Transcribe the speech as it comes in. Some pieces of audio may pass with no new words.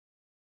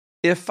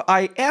If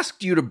I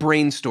asked you to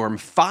brainstorm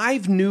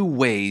 5 new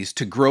ways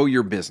to grow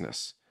your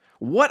business,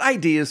 what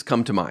ideas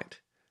come to mind?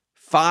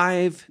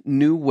 5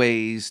 new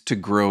ways to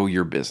grow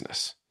your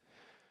business.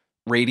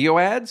 Radio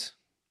ads?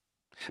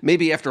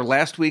 Maybe after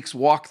last week's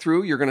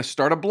walkthrough, you're going to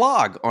start a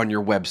blog on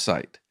your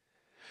website.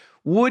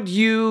 Would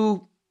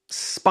you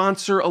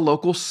sponsor a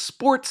local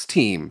sports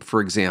team,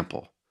 for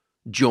example?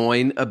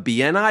 Join a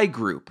BNI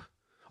group?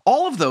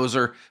 All of those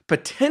are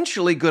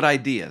potentially good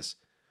ideas.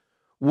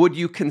 Would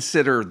you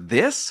consider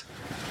this?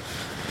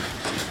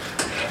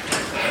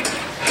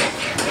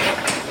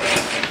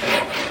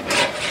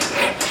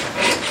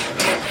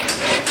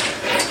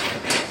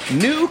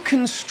 New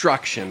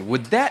construction.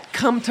 Would that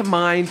come to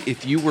mind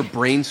if you were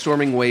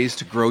brainstorming ways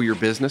to grow your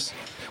business?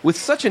 With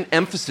such an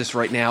emphasis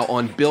right now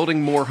on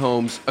building more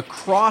homes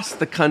across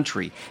the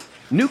country,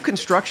 new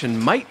construction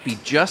might be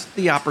just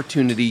the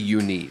opportunity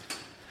you need.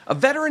 A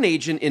veteran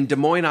agent in Des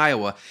Moines,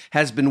 Iowa,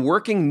 has been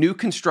working new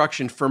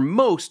construction for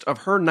most of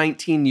her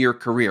 19-year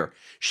career.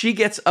 She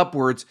gets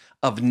upwards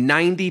of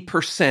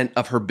 90%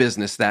 of her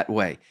business that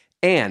way,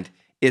 and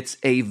it's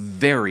a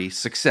very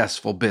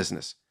successful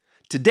business.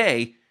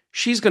 Today,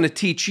 she's going to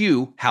teach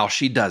you how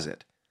she does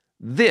it.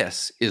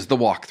 This is the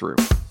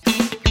walkthrough.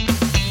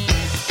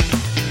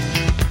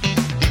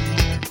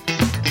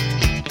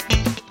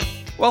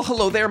 Well,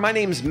 hello there. My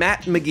name's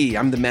Matt McGee.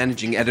 I'm the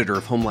managing editor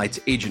of HomeLight's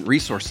Agent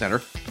Resource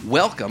Center.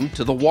 Welcome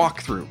to The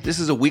Walkthrough. This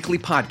is a weekly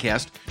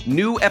podcast.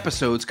 New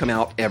episodes come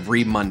out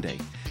every Monday.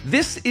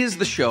 This is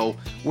the show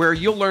where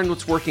you'll learn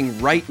what's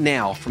working right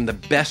now from the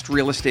best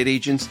real estate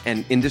agents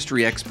and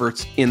industry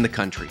experts in the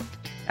country.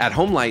 At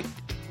HomeLight,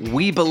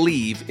 we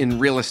believe in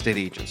real estate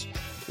agents.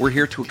 We're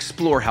here to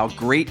explore how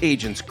great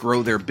agents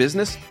grow their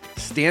business,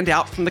 stand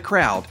out from the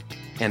crowd,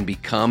 and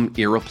become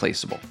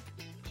irreplaceable.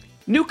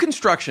 New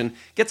construction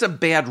gets a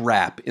bad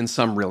rap in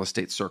some real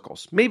estate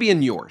circles, maybe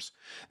in yours.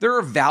 There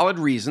are valid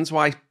reasons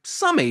why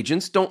some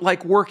agents don't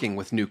like working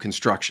with new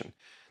construction.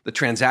 The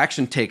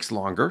transaction takes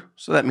longer,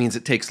 so that means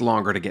it takes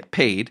longer to get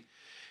paid.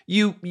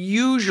 You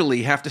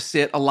usually have to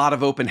sit a lot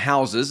of open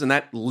houses, and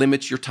that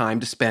limits your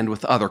time to spend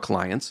with other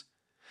clients.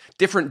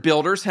 Different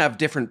builders have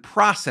different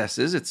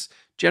processes. It's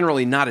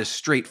generally not as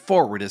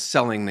straightforward as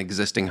selling an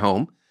existing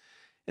home.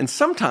 And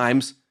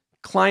sometimes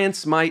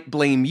clients might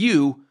blame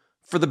you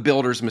for the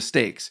builder's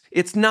mistakes.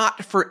 It's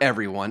not for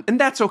everyone, and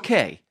that's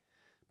okay.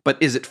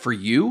 But is it for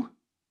you?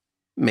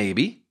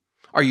 Maybe.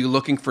 Are you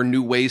looking for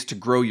new ways to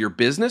grow your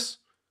business?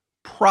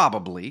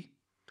 Probably.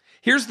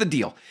 Here's the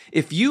deal.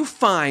 If you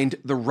find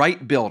the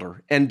right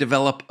builder and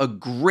develop a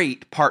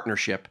great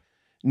partnership,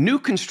 new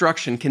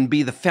construction can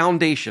be the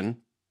foundation,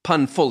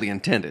 pun fully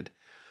intended,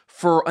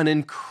 for an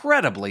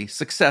incredibly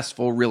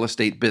successful real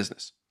estate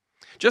business.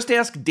 Just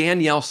ask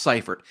Danielle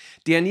Seifert.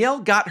 Danielle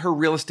got her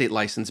real estate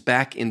license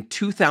back in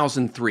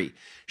 2003.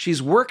 She's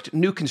worked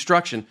new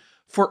construction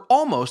for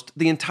almost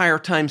the entire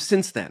time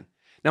since then.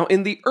 Now,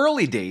 in the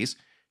early days,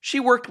 she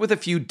worked with a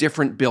few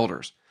different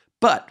builders,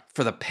 but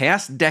for the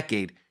past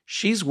decade,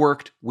 she's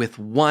worked with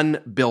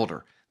one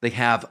builder. They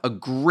have a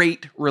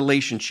great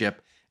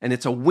relationship, and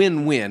it's a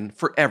win-win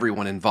for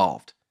everyone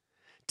involved.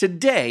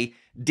 Today,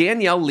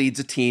 Danielle leads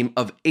a team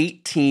of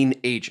 18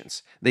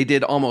 agents. They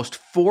did almost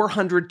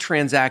 400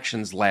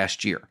 transactions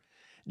last year.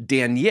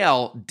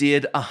 Danielle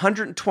did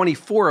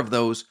 124 of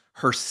those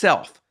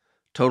herself,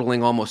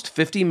 totaling almost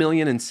 $50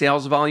 million in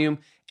sales volume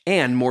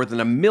and more than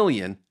 $1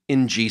 million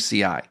in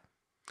GCI.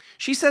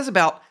 She says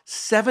about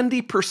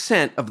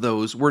 70% of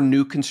those were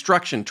new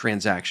construction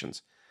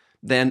transactions.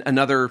 Then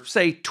another,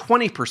 say,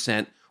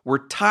 20% were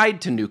tied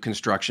to new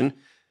construction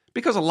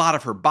because a lot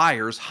of her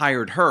buyers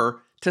hired her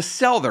to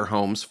sell their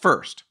homes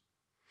first.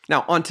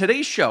 Now, on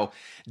today's show,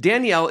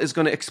 Danielle is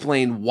going to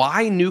explain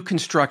why new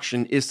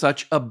construction is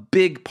such a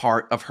big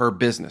part of her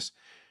business.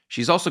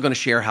 She's also going to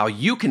share how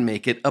you can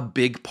make it a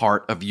big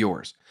part of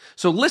yours.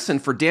 So listen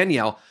for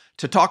Danielle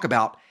to talk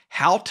about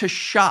how to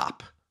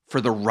shop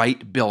for the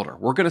right builder.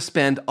 We're going to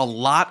spend a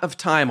lot of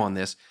time on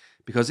this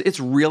because it's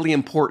really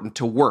important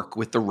to work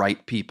with the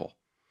right people.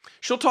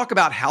 She'll talk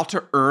about how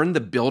to earn the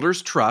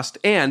builder's trust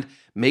and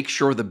make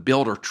sure the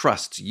builder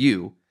trusts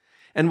you.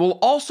 And we'll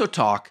also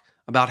talk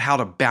about how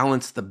to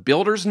balance the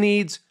builder's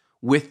needs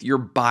with your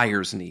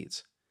buyer's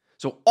needs.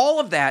 So all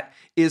of that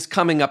is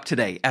coming up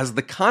today. As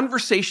the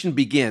conversation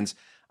begins,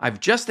 I've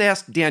just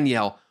asked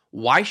Danielle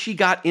why she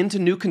got into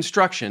new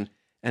construction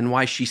and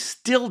why she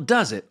still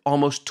does it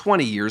almost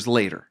 20 years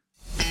later.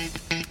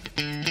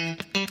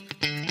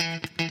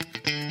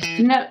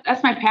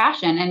 That's my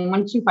passion. And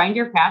once you find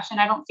your passion,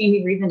 I don't see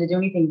any reason to do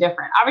anything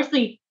different.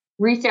 Obviously,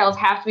 resales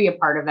have to be a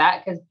part of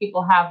that because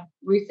people have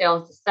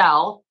resales to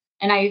sell.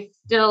 And I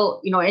still,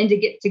 and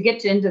to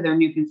get into their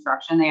new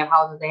construction, they have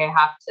houses they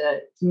have to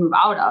move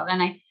out of.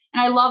 And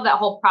I love that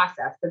whole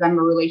process because I'm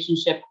a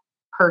relationship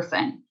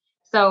person.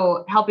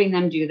 So helping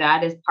them do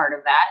that is part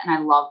of that. And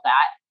I love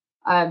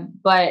that.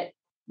 But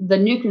the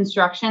new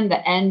construction,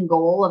 the end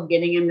goal of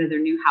getting into their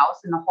new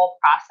house and the whole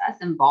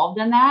process involved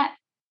in that,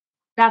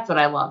 that's what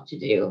I love to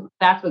do.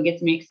 That's what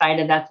gets me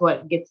excited. That's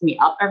what gets me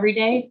up every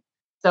day.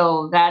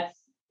 So that's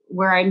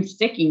where I'm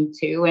sticking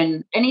to.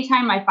 And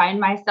anytime I find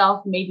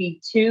myself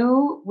maybe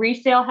too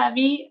resale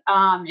heavy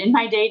in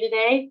my day to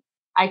day,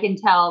 I can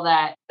tell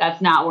that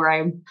that's not where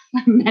I'm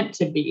meant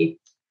to be.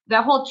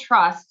 The whole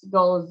trust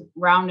goes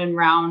round and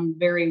round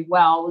very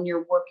well when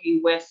you're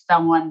working with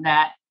someone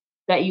that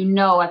you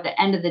know at the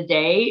end of the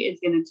day is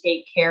going to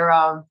take care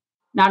of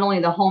not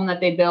only the home that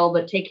they build,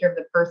 but take care of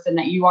the person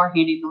that you are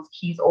handing those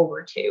keys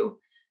over to.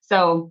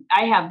 So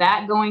I have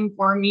that going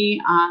for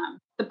me.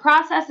 The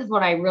process is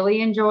what I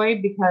really enjoy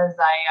because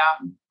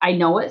I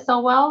know it so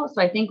well.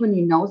 So I think when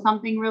you know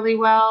something really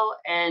well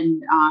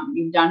and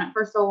you've done it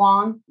for so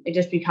long, it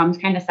just becomes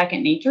kind of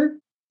second nature.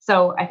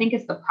 So I think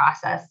it's the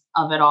process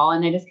of it all,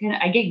 and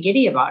I get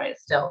giddy about it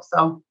still.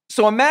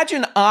 So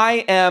imagine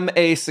I am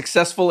a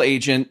successful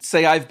agent.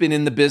 Say I've been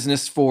in the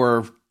business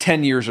for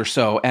 10 years or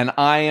so, and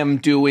I am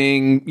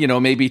doing,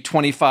 maybe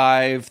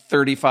 25,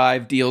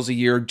 35 deals a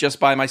year just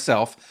by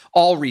myself,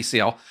 all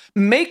resale.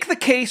 Make the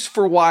case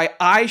for why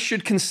I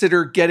should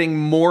consider getting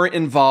more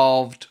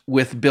involved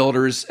with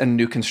builders and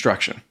new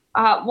construction.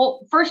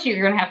 Well, first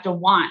you're going to have to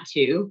want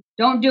to.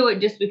 Don't do it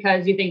just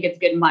because you think it's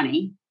good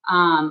money.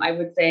 I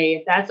would say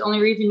if that's the only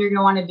reason you're going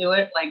to want to do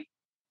it, like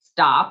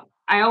stop.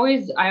 I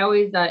always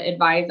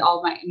advise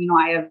all my,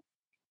 I have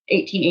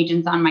 18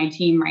 agents on my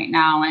team right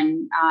now,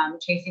 and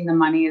chasing the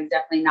money is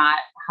definitely not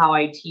how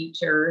I teach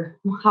or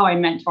how I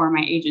mentor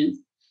my agents.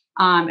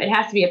 It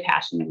has to be a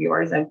passion of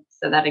yours. I've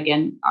said that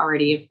again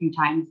already a few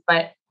times,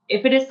 but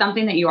if it is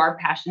something that you are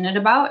passionate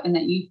about and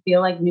that you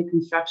feel like new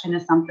construction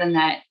is something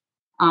that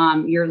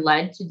you're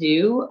led to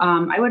do,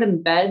 I would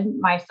embed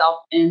myself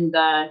in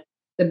the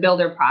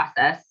builder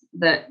process,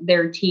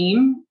 their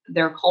team,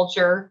 their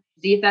culture,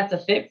 see if that's a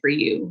fit for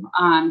you.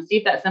 See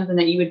if that's something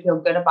that you would feel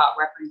good about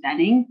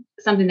representing,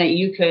 something that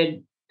you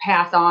could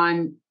pass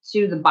on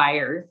to the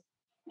buyers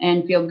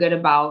and feel good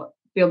about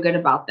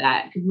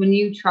that. Because when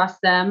you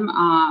trust them,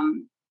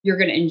 you're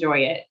going to enjoy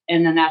it.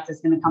 And then that's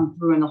just going to come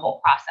through in the whole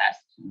process.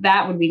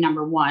 That would be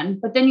number one.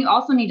 But then you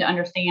also need to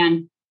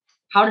understand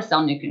how to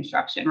sell new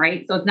construction,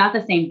 right? So it's not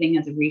the same thing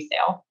as a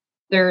resale.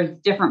 There's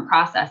different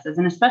processes.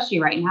 And especially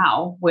right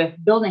now with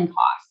building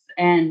costs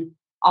and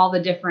all the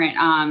different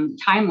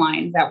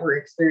timelines that we're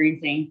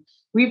experiencing,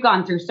 we've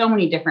gone through so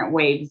many different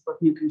waves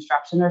with new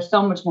construction. There's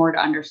so much more to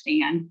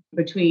understand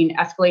between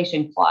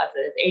escalation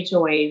clauses,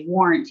 HOAs,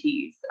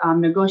 warranties,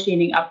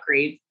 negotiating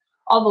upgrades,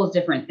 all those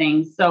different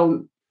things.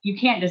 So you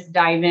can't just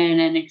dive in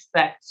and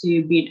expect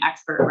to be an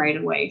expert right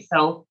away.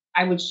 So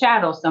I would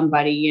shadow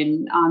somebody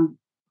and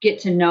get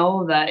to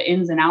know the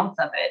ins and outs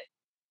of it.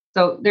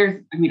 So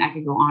I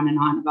could go on and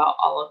on about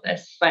all of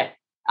this, but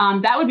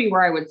that would be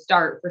where I would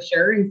start for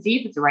sure and see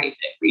if it's the right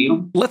fit for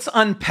you. Let's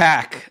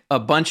unpack a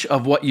bunch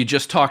of what you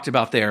just talked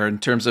about there in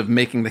terms of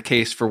making the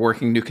case for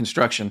working new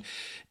construction.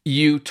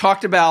 You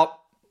talked about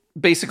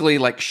basically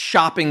like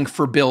shopping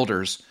for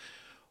builders.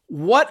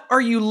 What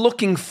are you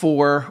looking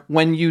for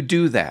when you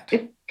do that?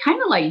 It's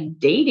kind of like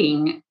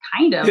dating,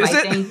 kind of. Is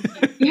I it?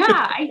 think. Yeah,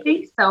 I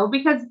think so,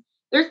 because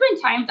there's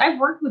been times I've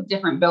worked with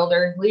different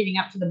builders leading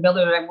up to the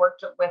builder that I've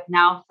worked with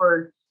now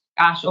for,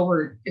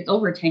 it's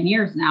over 10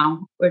 years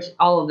now, which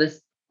all of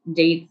this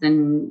dates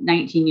and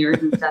 19 years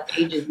and stuff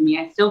ages me.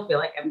 I still feel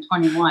like I'm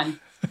 21,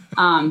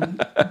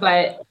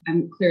 but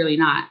I'm clearly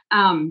not.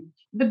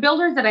 The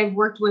builders that I've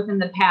worked with in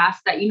the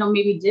past that,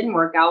 maybe didn't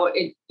work out,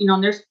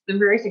 they're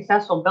very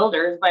successful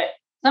builders, but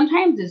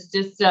sometimes it's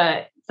just,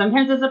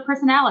 sometimes it's a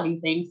personality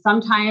thing.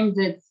 Sometimes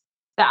it's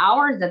the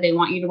hours that they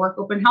want you to work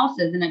open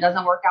houses and it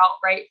doesn't work out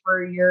right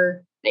for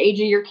the age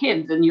of your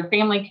kids and your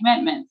family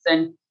commitments.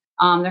 And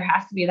there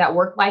has to be that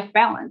work-life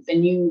balance.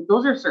 And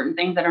those are certain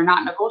things that are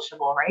not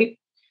negotiable, right?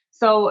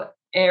 So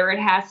it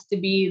has to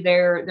be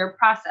their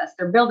process,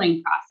 their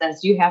building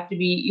process. You have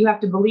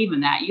to believe in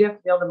that. You have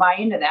to be able to buy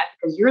into that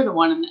because you're the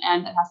one in the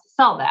end that has to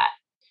sell that.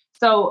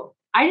 So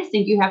I just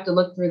think you have to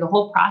look through the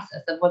whole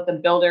process of what the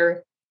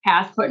builder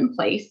has put in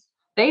place.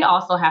 They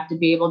also have to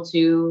be able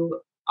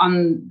to,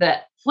 on the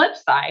flip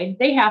side,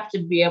 they have to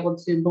be able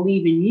to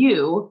believe in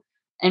you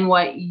and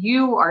what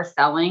you are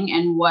selling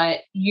and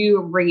what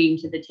you're bringing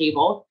to the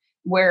table.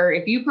 Where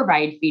if you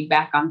provide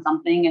feedback on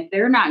something, if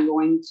they're not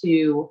going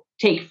to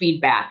take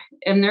feedback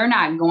and they're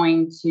not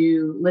going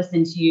to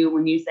listen to you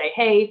when you say,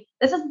 hey,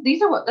 this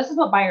is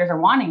what buyers are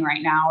wanting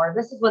right now, or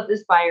this is what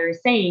this buyer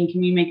is saying,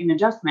 can you make an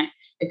adjustment?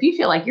 If you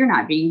feel like you're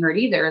not being heard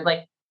either,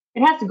 like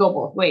it has to go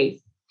both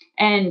ways.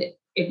 And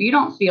if you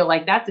don't feel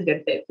like that's a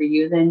good fit for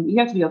you, then you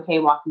have to be okay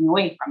walking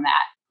away from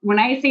that. When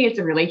I say it's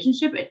a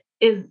relationship,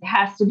 it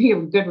has to be a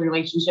good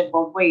relationship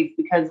both ways,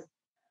 because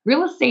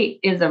real estate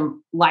is a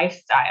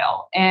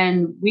lifestyle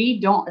and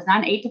it's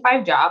not an 8 to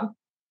 5 job.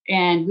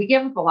 And we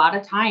give up a lot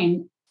of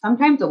time,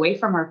 sometimes away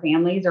from our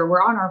families, or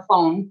we're on our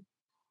phone,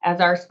 as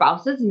our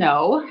spouses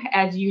know,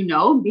 as you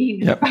know,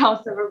 being the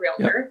spouse of a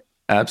realtor.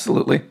 Yep.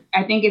 Absolutely.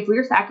 I think if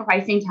we're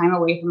sacrificing time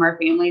away from our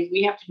families,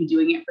 we have to be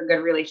doing it for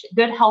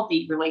good,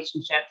 healthy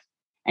relationships,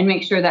 and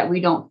make sure that we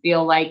don't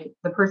feel like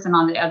the person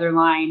on the other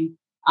line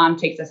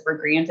takes us for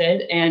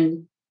granted.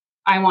 And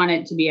I want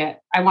it to be a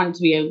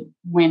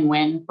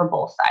win-win for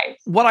both sides.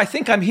 What I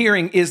think I'm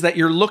hearing is that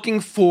you're looking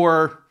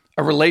for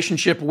a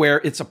relationship where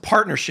it's a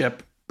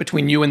partnership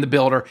between you and the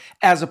builder,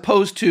 as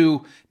opposed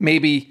to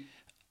maybe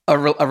a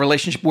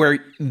relationship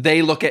where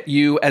they look at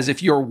you as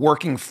if you're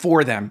working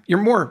for them. You're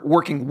more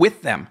working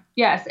with them.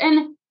 Yes.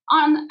 And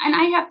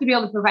I have to be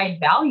able to provide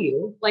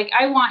value. Like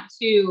I want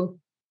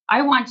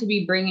to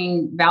be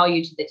bringing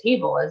value to the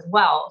table as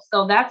well.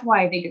 So that's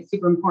why I think it's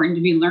super important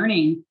to be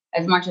learning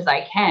as much as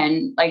I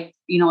can. Like,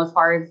 as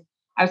far as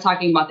I was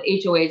talking about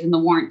the HOAs and the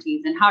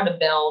warranties and how to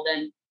build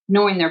and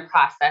knowing their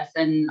process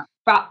and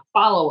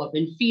follow up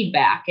and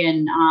feedback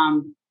and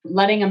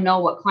letting them know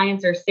what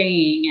clients are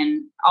saying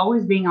and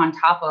always being on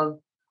top of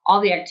all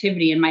the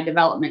activity in my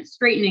development,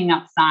 straightening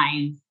up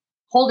signs,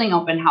 holding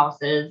open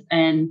houses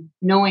and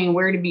knowing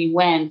where to be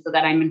when so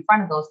that I'm in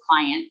front of those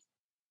clients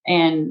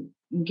and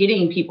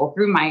getting people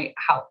through my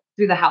house,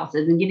 through the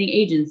houses and getting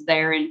agents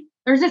there. And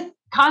there's just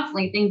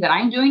constantly things that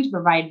I'm doing to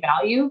provide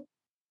value.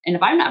 And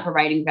if I'm not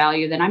providing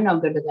value, then I'm no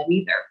good to them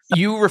either. So.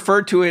 You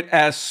referred to it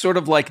as sort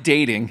of like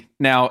dating.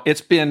 Now,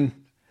 it's been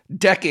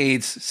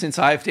decades since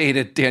I've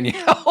dated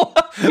Danielle,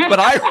 but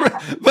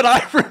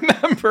I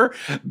remember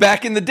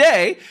back in the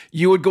day,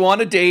 you would go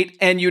on a date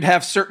and you'd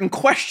have certain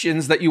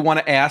questions that you want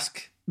to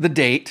ask the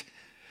date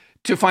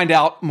to find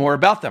out more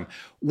about them.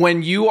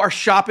 When you are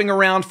shopping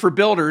around for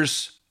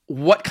builders,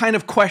 what kind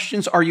of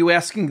questions are you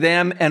asking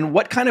them, and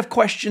what kind of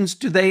questions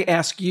do they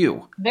ask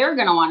you? They're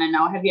going to want to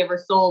know, have you ever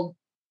sold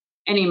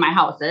any of my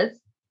houses?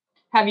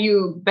 Have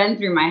you been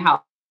through my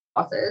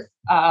houses?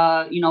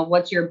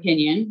 What's your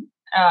opinion?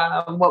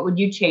 What would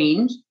you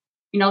change?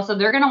 So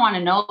they're going to want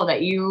to know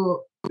that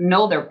you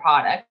know their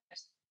product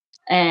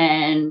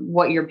and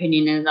what your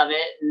opinion is of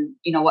it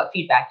and, what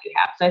feedback you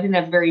have. So I think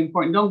that's very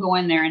important. Don't go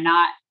in there and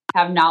not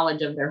have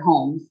knowledge of their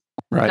homes.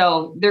 Right.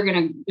 So they're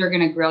going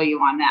to grill you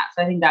on that.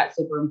 So I think that's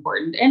super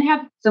important, and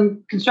have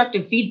some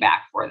constructive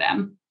feedback for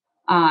them.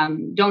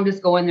 Don't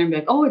just go in there and be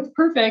like, oh, it's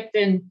perfect,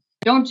 and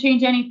don't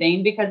change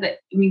anything, because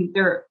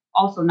they're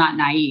also not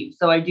naive.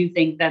 So I do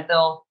think that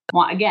they'll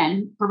want,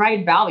 again,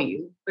 provide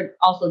value, but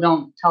also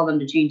don't tell them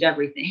to change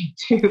everything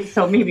too.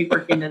 So maybe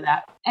work into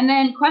that. And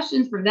then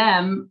questions for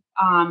them.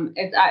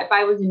 If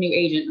I was a new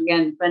agent,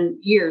 again, it's been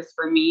years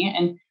for me.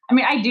 And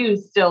I do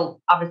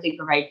still obviously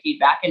provide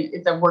feedback, and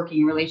it's a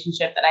working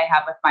relationship that I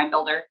have with my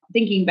builder.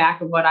 Thinking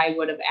back of what I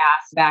would have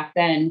asked back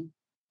then,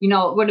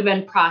 it would have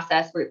been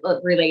process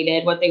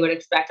related, what they would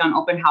expect on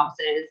open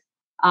houses,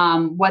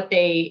 what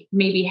they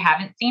maybe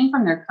haven't seen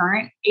from their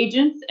current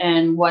agents,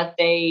 and what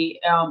they,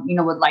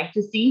 would like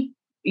to see,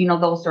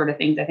 those sort of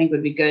things I think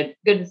would be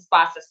good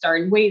spots to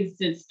start, and ways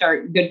to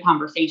start good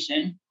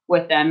conversation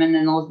with them. And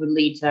then those would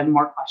lead to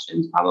more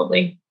questions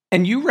probably.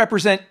 And you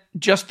represent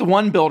just the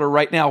one builder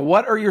right now.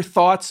 What are your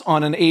thoughts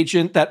on an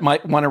agent that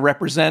might want to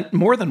represent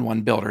more than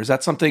one builder? Is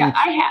that something?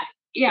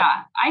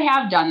 Yeah, I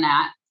have done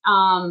that.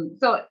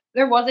 So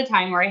there was a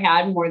time where I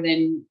had more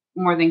than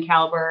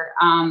Caliber.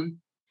 And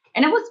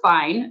it was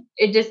fine.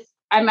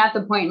 I'm at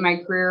the point in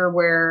my career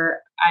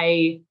where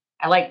I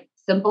like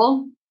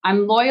simple.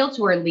 I'm loyal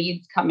to where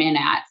leads come in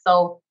at.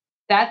 So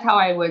that's how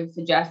I would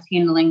suggest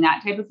handling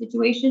that type of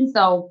situation.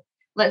 So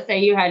let's say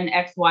you had an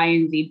X, Y,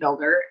 and Z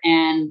builder,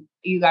 and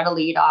you got a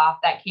lead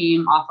that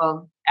came off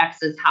of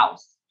X's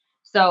house.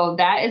 So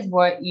that is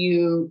what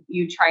you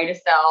try to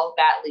sell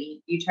that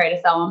lead. You try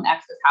to sell them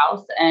X's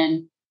house.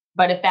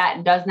 But if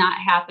that does not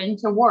happen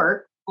to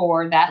work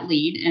for that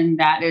lead, and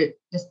that is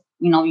just,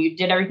 you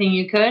did everything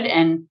you could,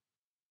 and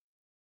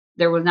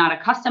there was not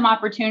a custom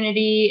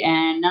opportunity,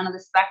 and none of the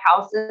spec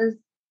houses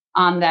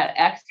that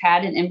X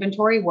had in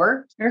inventory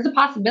worked, there's a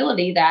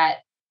possibility that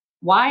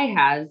Y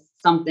has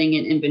something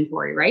in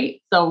inventory,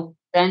 right? So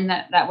then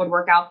that would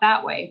work out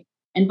that way.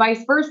 And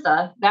vice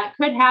versa, that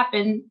could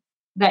happen,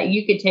 that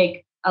you could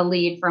take a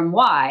lead from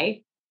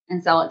Y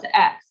and sell it to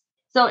X.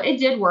 So it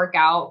did work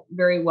out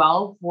very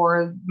well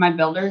for my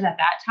builders at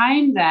that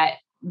time, that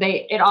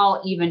it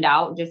all evened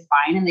out just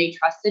fine. And they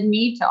trusted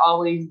me to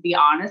always be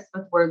honest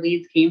with where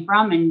leads came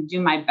from and do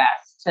my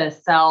best to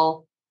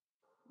sell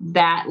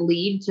that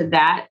lead to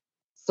that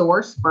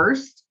source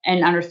first,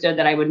 and understood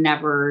that I would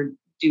never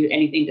do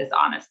anything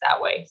dishonest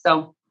that way.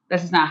 So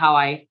that's not how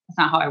I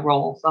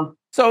roll.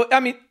 So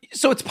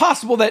it's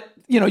possible that,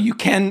 you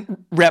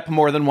can rep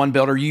more than one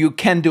builder. You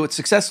can do it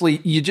successfully.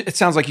 It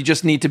sounds like you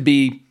just need to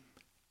be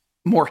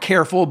more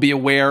careful, be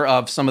aware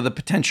of some of the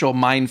potential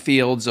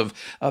minefields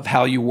of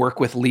how you work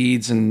with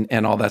leads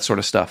and all that sort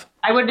of stuff.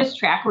 I would just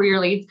track where your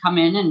leads come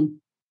in.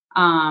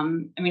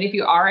 And if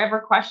you are ever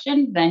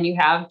questioned, then you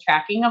have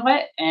tracking of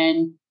it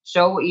and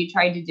show what you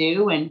tried to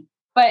do.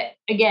 But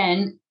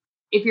again,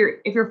 if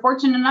you're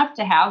fortunate enough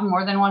to have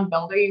more than one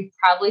builder, you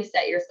probably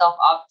set yourself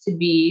up to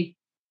be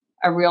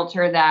a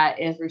realtor that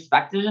is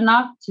respected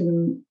enough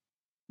to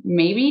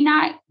maybe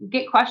not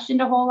get questioned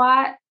a whole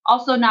lot.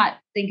 Also, not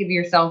think of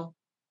yourself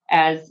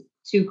as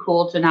too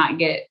cool to not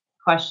get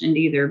questioned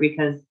either,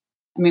 because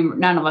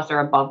none of us are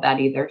above that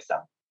either. So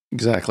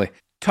exactly.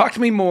 Talk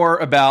to me more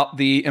about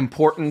the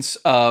importance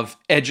of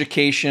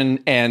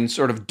education and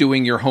sort of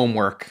doing your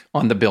homework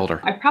on the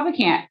builder. I probably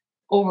can't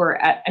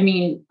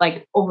overstate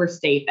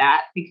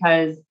that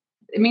because,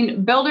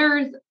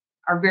 builders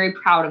are very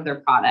proud of their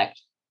product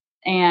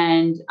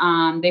and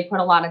they put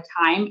a lot of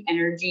time,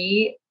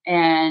 energy,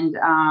 and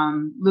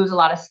lose a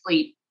lot of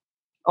sleep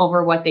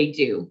over what they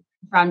do.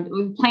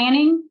 From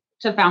planning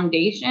to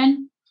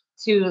foundation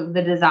to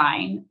the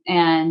design.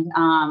 And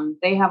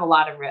they have a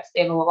lot of risk.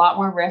 They have a lot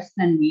more risk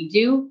than we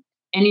do.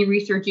 Any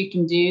research you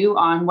can do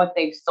on what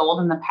they've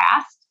sold in the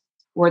past,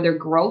 where their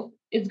growth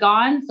is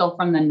gone. So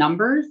from the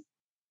numbers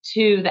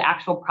to the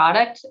actual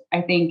product,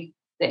 I think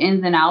the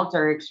ins and outs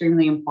are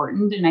extremely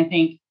important. And I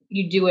think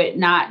you do it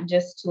not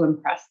just to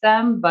impress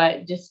them,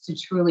 but just to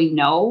truly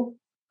know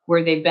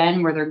where they've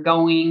been, where they're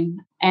going,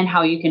 and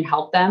how you can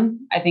help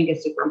them, I think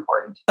is super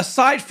important.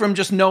 Aside from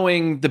just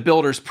knowing the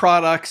builder's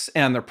products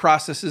and their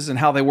processes and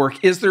how they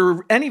work, is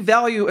there any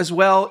value as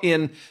well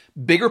in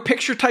bigger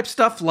picture type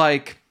stuff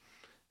like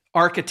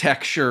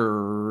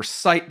architecture,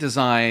 site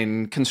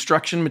design,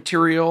 construction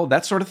material,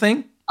 that sort of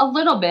thing? A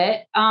little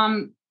bit.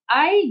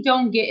 I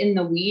don't get in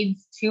the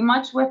weeds too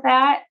much with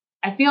that.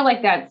 I feel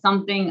like that's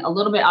something a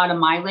little bit out of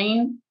my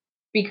lane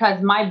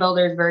because my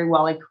builder is very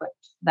well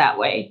equipped that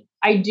way.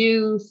 I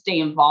do stay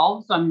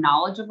involved, so I'm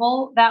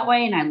knowledgeable that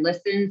way, and I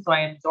listen, so I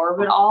absorb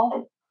it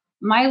all.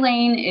 My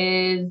lane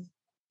is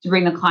to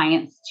bring the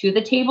clients to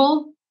the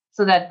table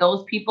so that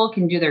those people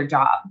can do their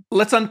job.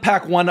 Let's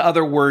unpack one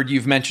other word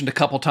you've mentioned a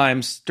couple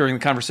times during the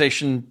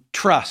conversation,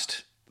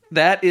 trust.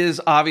 That is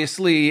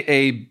obviously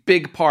a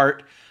big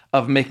part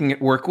of making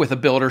it work with a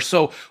builder.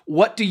 So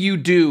what do you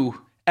do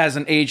as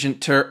an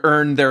agent to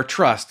earn their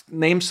trust? Give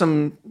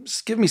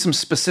me some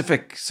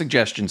specific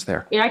suggestions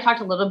there. I talked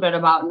a little bit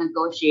about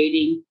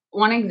negotiating.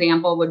 One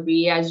example would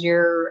be as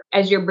you're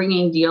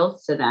bringing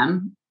deals to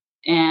them,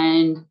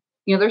 and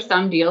there's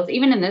some deals,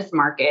 even in this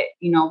market,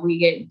 we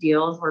get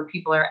deals where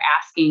people are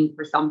asking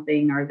for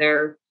something, or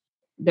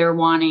they're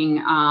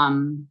wanting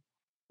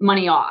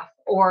money off,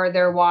 or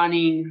they're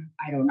wanting,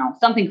 I don't know,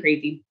 something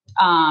crazy.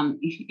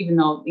 Even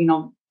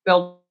though,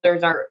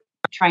 builders are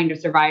trying to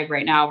survive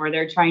right now, where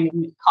they're trying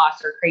to,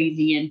 costs are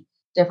crazy and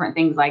different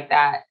things like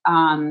that.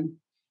 When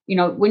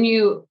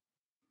you're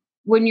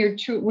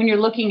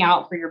looking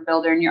out for your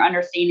builder and you're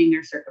understanding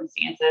their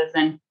circumstances,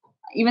 and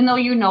even though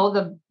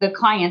the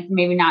client's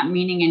maybe not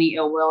meaning any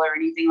ill will or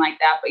anything like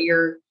that, but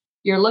you're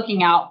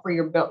looking out for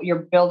your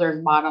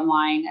builder's bottom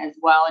line as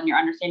well, and you're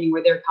understanding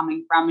where they're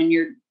coming from, and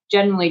you're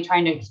generally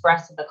trying to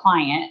express to the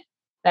client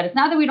that it's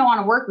not that we don't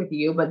want to work with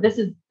you, but this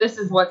is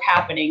what's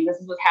happening. This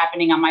is what's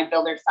happening on my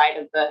builder's side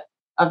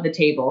of the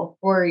table,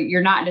 or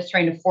you're not just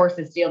trying to force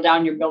this deal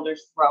down your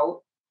builder's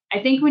throat. I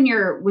think when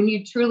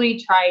you truly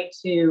try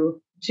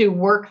to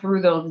work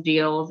through those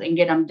deals and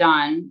get them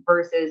done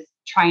versus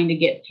trying to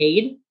get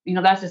paid,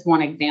 that's just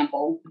one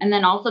example. And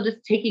then also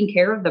just taking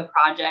care of the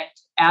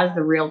project as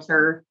the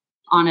realtor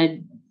on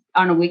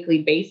a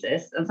weekly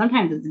basis. And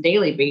sometimes it's a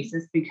daily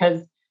basis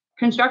because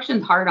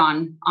construction's hard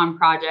on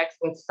projects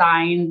with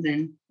signs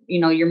and,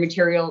 your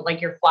material,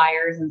 like your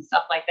flyers and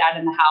stuff like that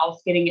in the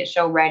house, getting it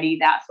show ready,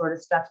 that sort of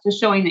stuff, just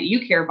showing that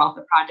you care about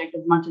the project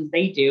as much as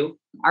they do.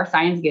 Our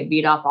signs get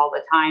beat up all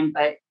the time,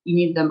 but you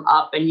need them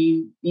up, and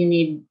you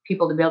need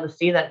people to be able to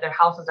see that their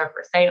houses are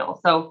for sale.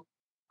 So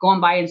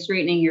going by and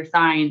straightening your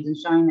signs and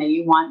showing that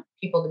you want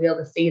people to be able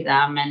to see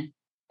them and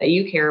that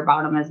you care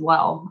about them as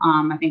well.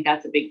 I think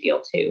that's a big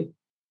deal too.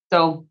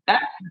 So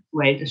that's a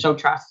way to show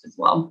trust as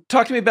well.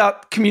 Talk to me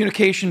about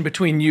communication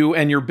between you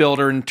and your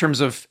builder in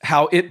terms of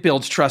how it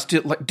builds trust.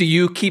 Do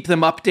you keep them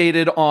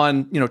updated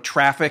on,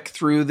 traffic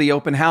through the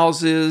open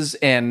houses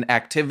and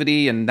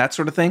activity and that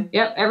sort of thing?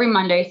 Yep, every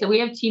Monday. So we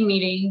have team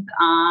meetings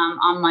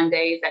on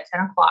Mondays at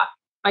 10 o'clock.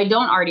 If I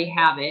don't already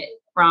have it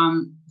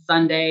from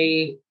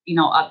Sunday,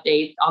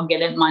 updates, I'll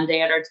get it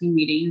Monday at our team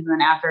meetings. And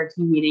then after our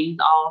team meetings,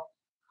 I'll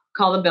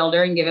call the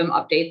builder and give him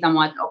updates on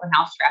what the open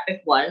house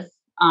traffic was.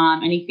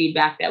 Any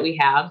feedback that we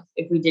have,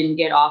 if we didn't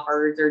get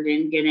offers or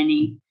didn't get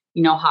any,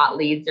 hot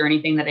leads or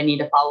anything that I need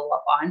to follow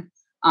up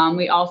on.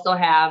 We also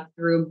have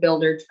through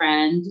Builder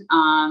Trend,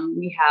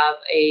 we have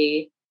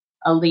a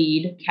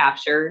lead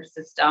capture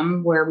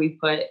system where we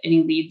put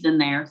any leads in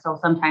there. So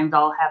sometimes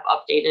I'll have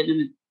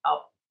updated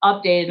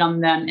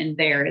on them in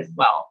there as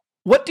well.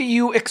 What do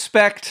you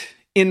expect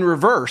in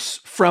reverse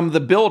from the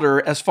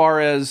builder as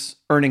far as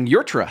earning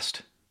your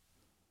trust?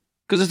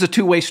 Because it's a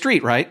two-way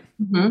street, right?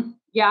 Mm-hmm.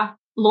 Yeah.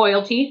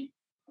 Loyalty,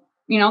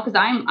 because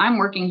I'm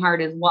working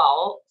hard as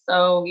well.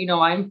 So,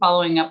 I'm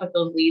following up with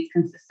those leads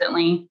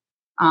consistently.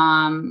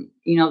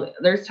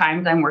 There's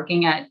times I'm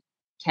working at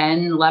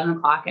 10, 11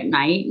 o'clock at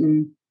night,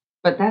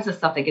 but that's the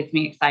stuff that gets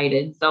me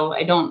excited. So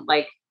I'm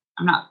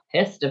not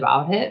pissed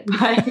about it, but,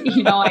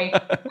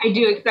 I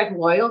do expect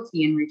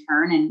loyalty in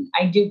return, and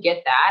I do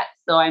get that.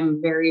 So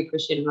I'm very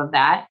appreciative of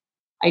that.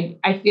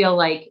 I feel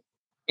like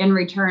in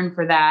return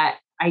for that,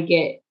 I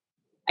get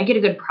a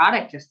good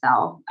product to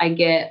sell. I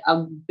get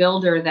a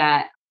builder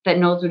that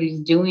knows what he's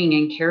doing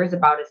and cares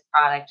about his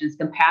product and is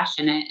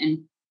compassionate.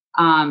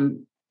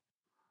 And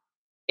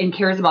and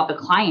cares about the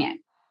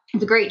client.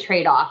 It's a great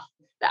trade-off.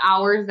 The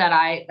hours that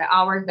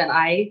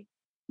I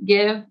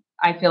give,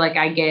 I feel like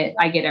I get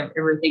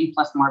everything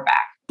plus more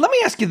back. Let me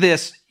ask you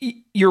this.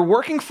 You're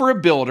working for a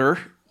builder.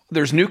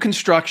 There's new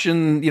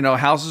construction,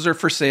 houses are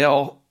for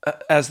sale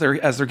as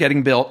they're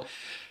getting built.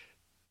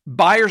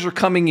 Buyers are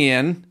coming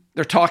in.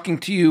 They're talking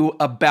to you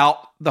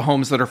about the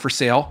homes that are for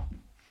sale.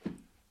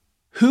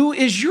 Who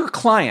is your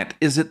client?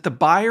 Is it the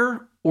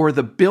buyer or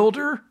the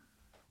builder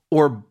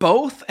or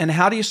both? And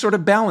how do you sort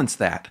of balance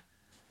that?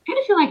 I kind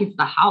of feel like it's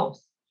the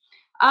house.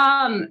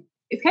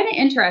 It's kind of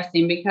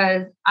interesting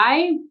because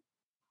I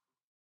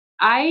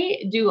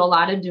do a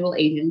lot of dual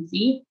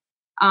agency.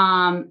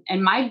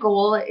 And my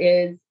goal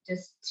is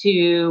just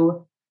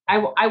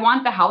I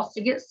want the house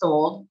to get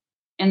sold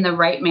in the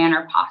right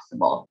manner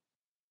possible.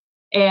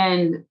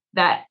 And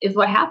that is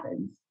what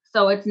happens.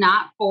 So it's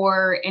not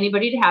for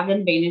anybody to have an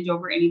advantage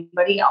over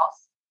anybody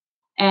else.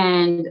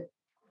 And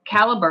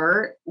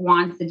Caliber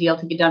wants the deal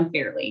to get done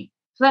fairly.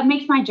 So that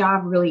makes my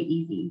job really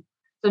easy.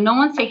 So no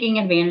one's taking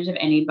advantage of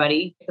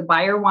anybody. If the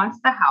buyer wants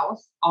the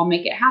house, I'll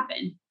make it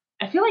happen.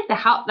 I feel like the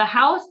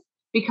house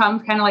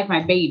becomes kind of like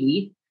my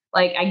baby.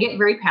 Like I get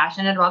very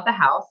passionate about the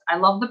house. I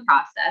love the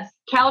process.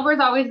 Caliber is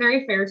always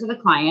very fair to the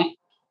client.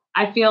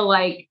 I feel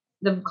like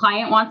the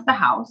client wants the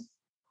house.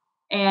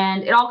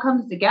 And it all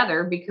comes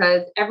together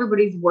because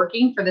everybody's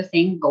working for the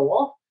same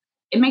goal.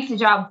 It makes the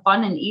job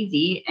fun and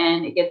easy,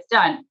 and it gets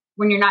done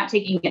when you're not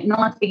no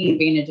one's taking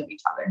advantage of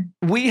each other.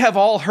 We have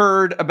all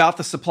heard about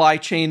the supply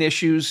chain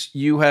issues.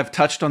 You have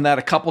touched on that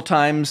a couple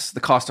times. The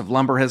cost of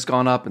lumber has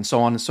gone up and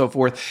so on and so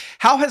forth.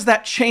 How has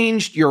that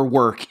changed your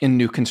work in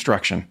new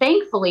construction?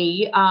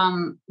 Thankfully,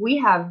 we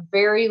have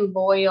very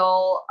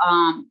loyal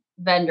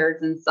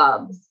vendors and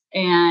subs,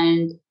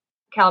 and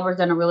Caliber's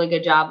done a really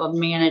good job of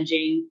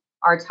managing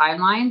our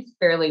timelines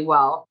fairly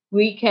well.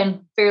 We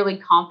can fairly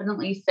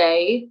confidently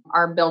say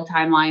our build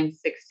timeline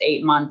 6 to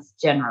 8 months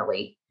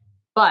generally.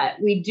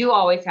 But we do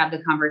always have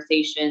the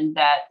conversation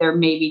that there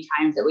may be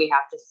times that we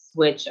have to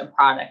switch a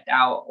product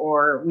out,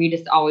 or we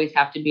just always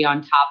have to be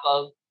on top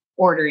of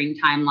ordering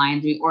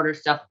timelines. We order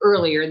stuff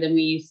earlier than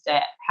we used to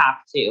have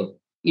to.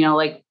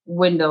 Like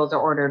windows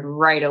are ordered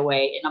right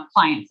away and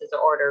appliances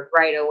are ordered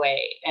right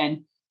away.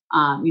 And,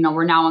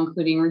 we're now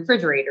including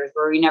refrigerators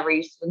where we never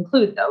used to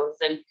include those.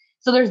 And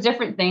so there's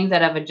different things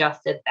that have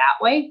adjusted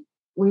that way.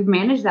 We've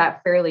managed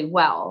that fairly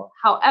well.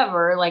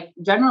 However, like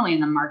generally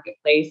in the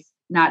marketplace,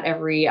 not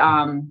every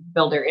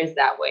builder is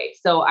that way.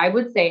 So I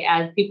would say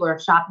as people are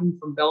shopping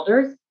from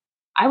builders,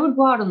 I would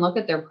go out and look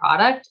at their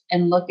product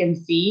and look and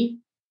see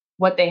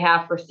what they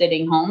have for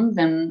sitting homes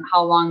and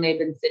how long they've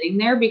been sitting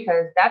there,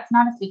 because that's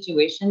not a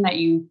situation that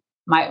you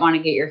might want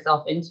to get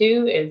yourself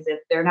into, is if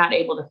they're not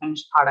able to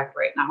finish product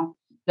right now.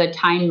 The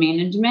time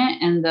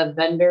management and the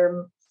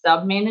vendor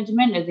sub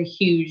management is a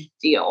huge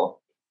deal.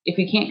 If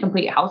you can't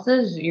complete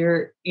houses,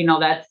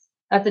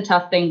 that's a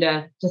tough thing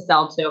to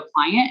sell to a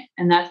client.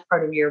 And that's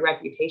part of your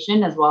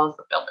reputation as well as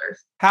the builders.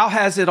 How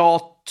has it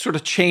all sort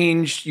of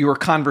changed your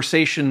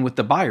conversation with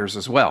the buyers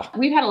as well?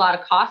 We've had a lot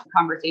of cost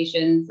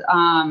conversations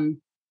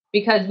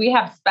because we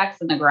have specs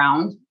in the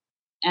ground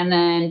and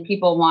then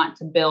people want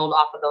to build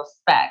off of those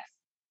specs.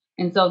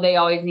 And so they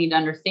always need to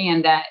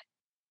understand that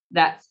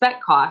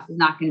spec cost is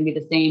not going to be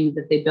the same as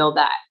if they build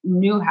a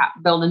new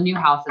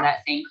house at that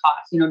same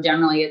cost.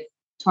 Generally it's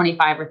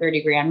 25 or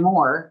 30 grand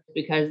more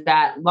because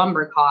that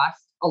lumber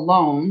cost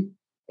alone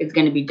is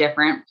going to be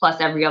different. Plus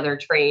every other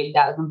trade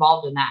that was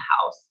involved in that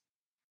house.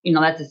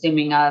 That's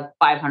assuming a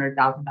 $500,000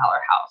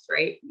 house,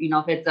 right?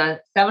 If it's a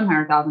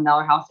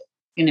 $700,000 house,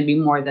 it's going to be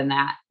more than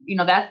that.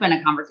 That's been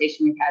a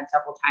conversation we've had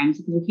several times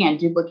because we can't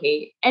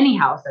duplicate any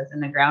house that's in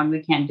the ground.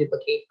 We can't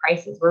duplicate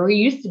prices where we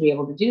used to be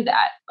able to do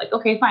that. Like,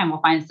 okay, fine,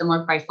 we'll find a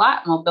similar price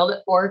lot and we'll build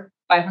it for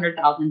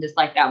 $500,000, just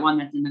like that one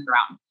that's in the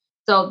ground.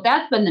 So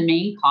that's been the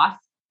main cost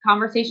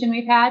conversation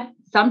we've had.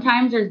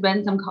 Sometimes there's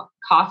been some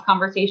cost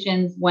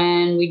conversations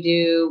when we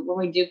do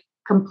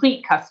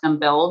complete custom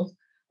builds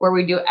where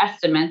we do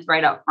estimates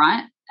right up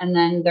front. And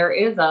then there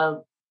is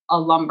a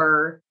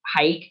lumber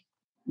hike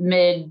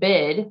mid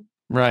bid.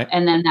 Right.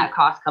 And then that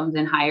cost comes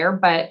in higher.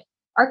 But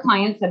our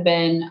clients have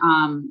been,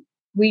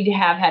 we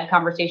have had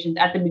conversations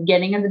at the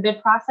beginning of the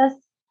bid process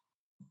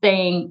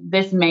saying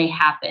this may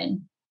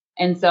happen.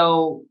 And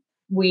so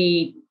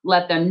we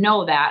let them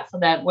know that so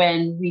that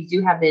when we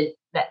do have the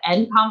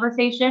end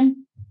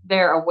conversation,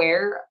 they're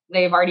aware,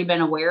 they've already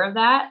been aware of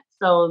that.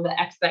 So the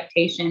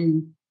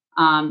expectation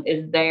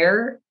is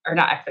there, or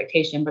not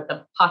expectation, but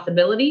the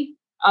possibility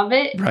of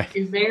it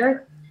is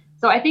there.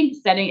 So I think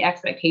setting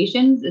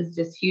expectations is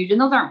just huge. And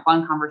those aren't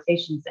fun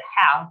conversations to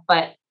have.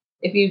 But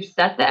if you've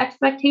set the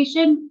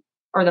expectation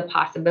or the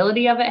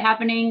possibility of it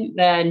happening,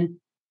 then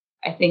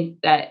I think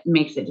that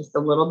makes it just a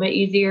little bit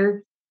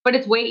easier. But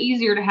it's way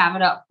easier to have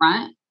it up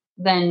front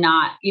than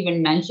not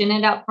even mention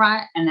it up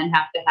front and then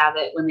have to have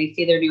it when they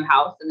see their new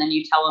house. And then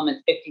you tell them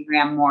it's 50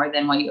 grand more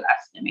than what you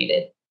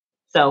estimated.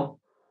 So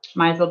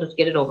might as well just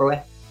get it over with.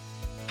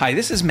 Hi,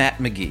 this is Matt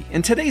McGee.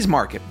 In today's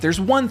market, there's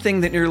one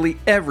thing that nearly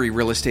every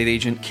real estate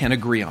agent can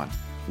agree on.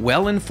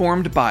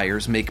 Well-informed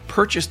buyers make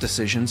purchase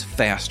decisions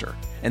faster,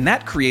 and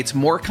that creates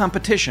more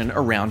competition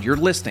around your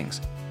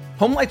listings.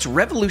 HomeLight's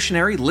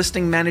revolutionary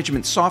listing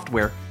management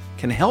software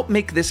can help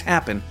make this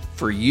happen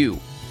for you.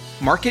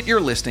 Market your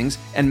listings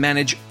and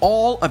manage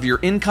all of your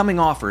incoming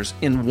offers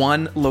in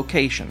one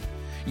location.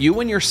 You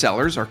and your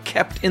sellers are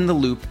kept in the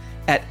loop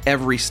at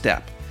every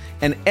step,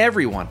 and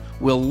everyone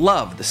will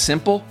love the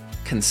simple,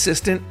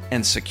 consistent,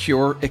 and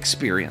secure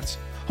experience.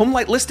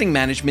 HomeLight Listing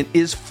Management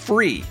is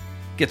free.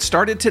 Get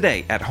started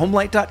today at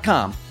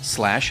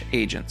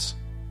homelight.com/agents.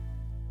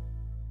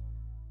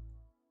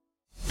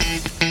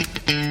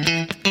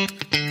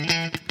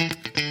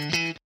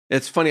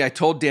 It's funny, I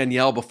told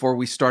Danielle before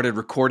we started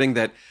recording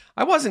that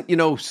I wasn't,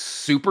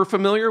 super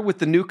familiar with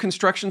the new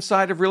construction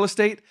side of real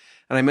estate.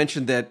 And I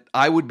mentioned that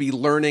I would be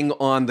learning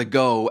on the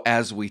go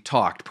as we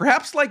talked.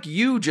 Perhaps like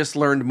you just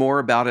learned more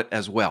about it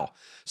as well.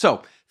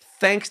 So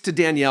thanks to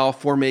Danielle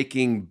for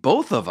making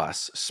both of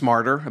us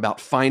smarter about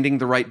finding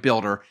the right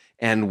builder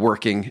and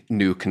working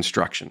new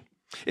construction.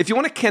 If you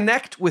want to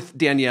connect with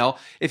Danielle,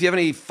 if you have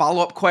any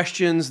follow-up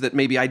questions that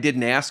maybe I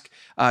didn't ask,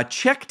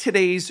 check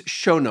today's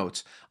show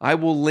notes. I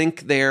will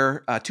link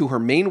there to her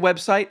main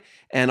website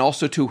and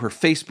also to her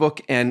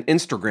Facebook and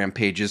Instagram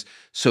pages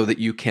so that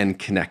you can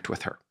connect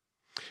with her.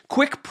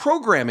 Quick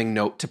programming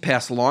note to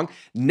pass along.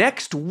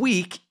 Next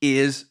week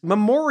is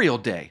Memorial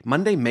Day,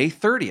 Monday, May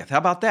 30th. How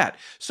about that?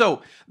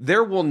 So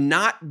there will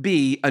not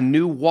be a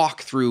new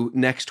walkthrough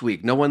next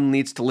week. No one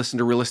needs to listen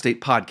to real estate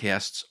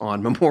podcasts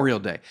on Memorial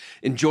Day.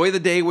 Enjoy the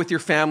day with your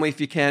family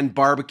if you can,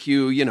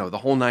 barbecue, the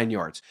whole 9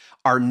 yards.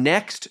 Our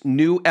next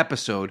new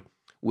episode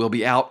will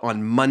be out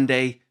on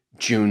Monday,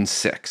 June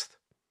 6th.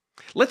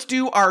 Let's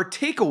do our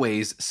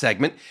takeaways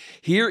segment.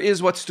 Here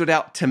is what stood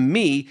out to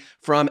me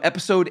from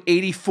episode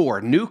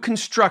 84, New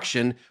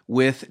Construction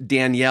with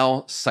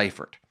Danielle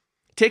Seifert.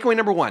 Takeaway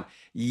number 1,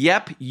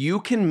 yep, you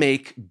can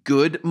make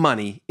good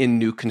money in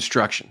new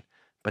construction.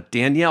 But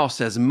Danielle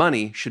says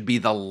money should be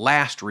the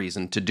last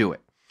reason to do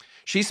it.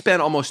 She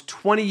spent almost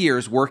 20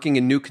 years working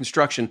in new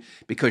construction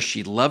because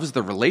she loves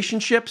the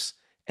relationships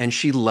and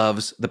she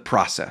loves the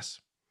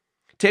process.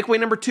 Takeaway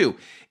number 2,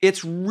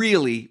 it's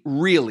really,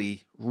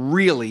 really,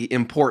 really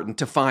important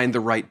to find the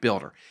right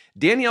builder.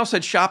 Danielle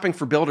said shopping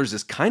for builders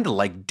is kind of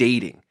like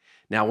dating.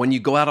 Now, when you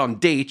go out on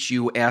dates,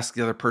 you ask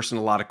the other person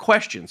a lot of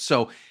questions.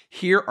 So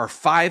here are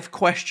 5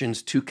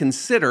 questions to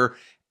consider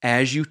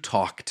as you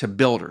talk to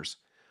builders.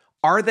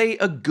 Are they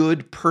a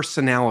good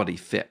personality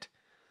fit?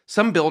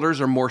 Some builders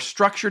are more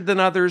structured than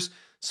others.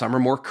 Some are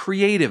more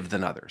creative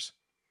than others.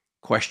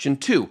 Question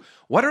 2,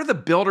 what are the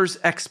builder's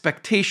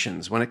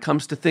expectations when it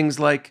comes to things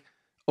like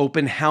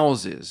open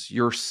houses,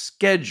 your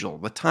schedule,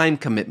 the time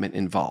commitment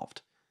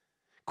involved?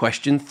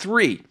 Question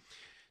 3,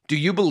 do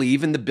you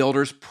believe in the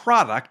builder's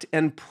product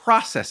and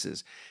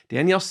processes?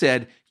 Danielle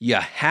said you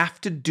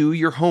have to do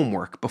your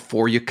homework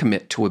before you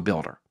commit to a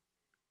builder.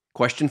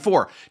 Question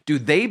 4, do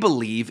they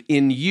believe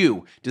in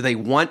you? Do they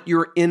want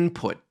your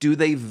input? Do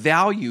they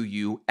value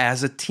you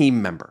as a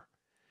team member?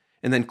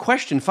 And then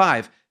question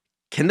 5,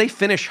 can they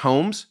finish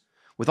homes?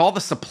 With all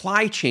the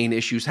supply chain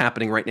issues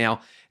happening right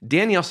now,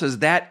 Danielle says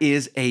that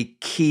is a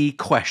key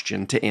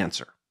question to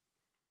answer.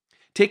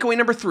 Takeaway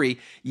number 3,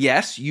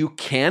 yes, you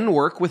can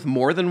work with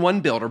more than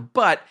one builder,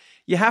 but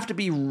you have to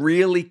be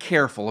really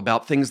careful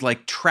about things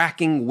like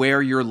tracking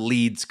where your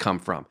leads come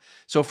from.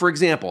 So for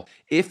example,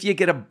 if you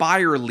get a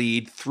buyer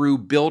lead through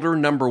builder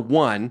number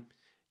 1,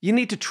 you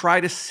need to try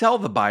to sell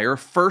the buyer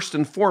first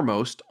and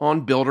foremost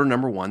on builder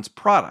number 1's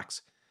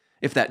products.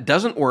 If that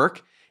doesn't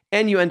work,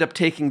 and you end up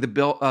taking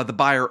the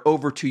buyer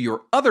over to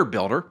your other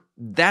builder,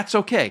 that's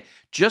okay.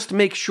 Just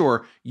make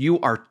sure you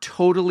are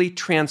totally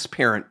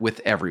transparent with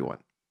everyone.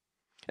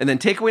 And then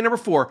takeaway number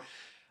 4,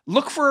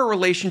 look for a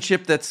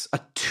relationship that's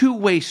a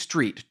two-way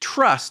street.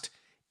 Trust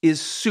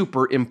is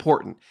super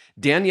important.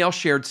 Danielle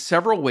shared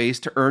several ways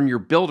to earn your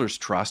builder's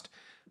trust,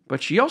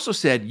 but she also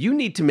said you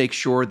need to make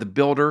sure the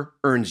builder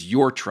earns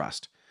your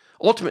trust.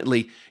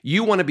 Ultimately,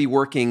 you want to be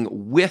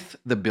working with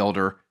the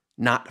builder,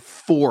 not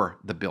for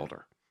the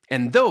builder.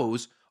 And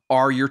those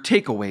are your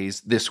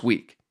takeaways this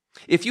week.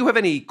 If you have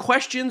any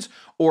questions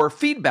or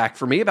feedback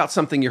for me about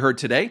something you heard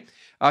today,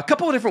 a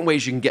couple of different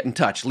ways you can get in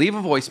touch. Leave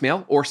a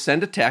voicemail or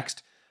send a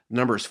text. The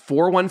number is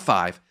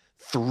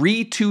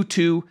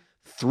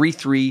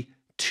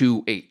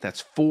 415-322-3328.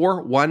 That's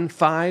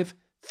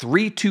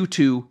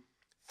 415-322-3328.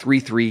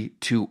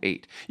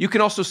 3328. You can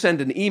also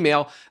send an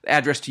email. The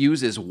address to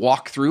use is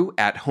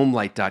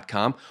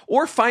walkthrough@homelight.com,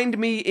 or find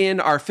me in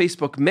our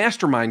Facebook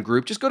mastermind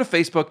group. Just go to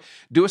Facebook,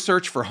 do a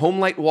search for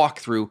Homelight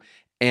Walkthrough,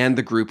 and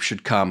the group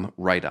should come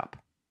right up.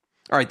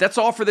 All right, that's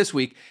all for this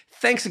week.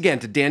 Thanks again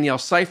to Danielle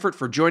Seifert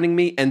for joining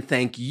me, and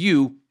thank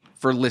you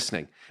for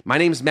listening. My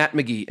name is Matt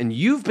McGee, and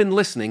you've been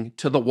listening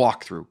to The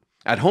Walkthrough.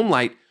 At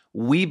Homelight,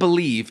 we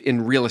believe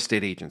in real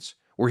estate agents.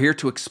 We're here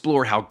to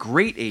explore how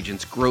great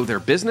agents grow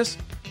their business,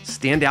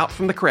 stand out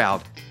from the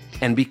crowd,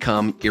 and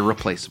become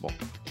irreplaceable.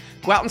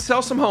 Go out and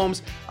sell some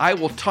homes. I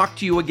will talk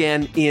to you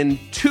again in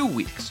 2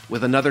 weeks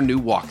with another new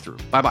walkthrough.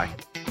 Bye-bye.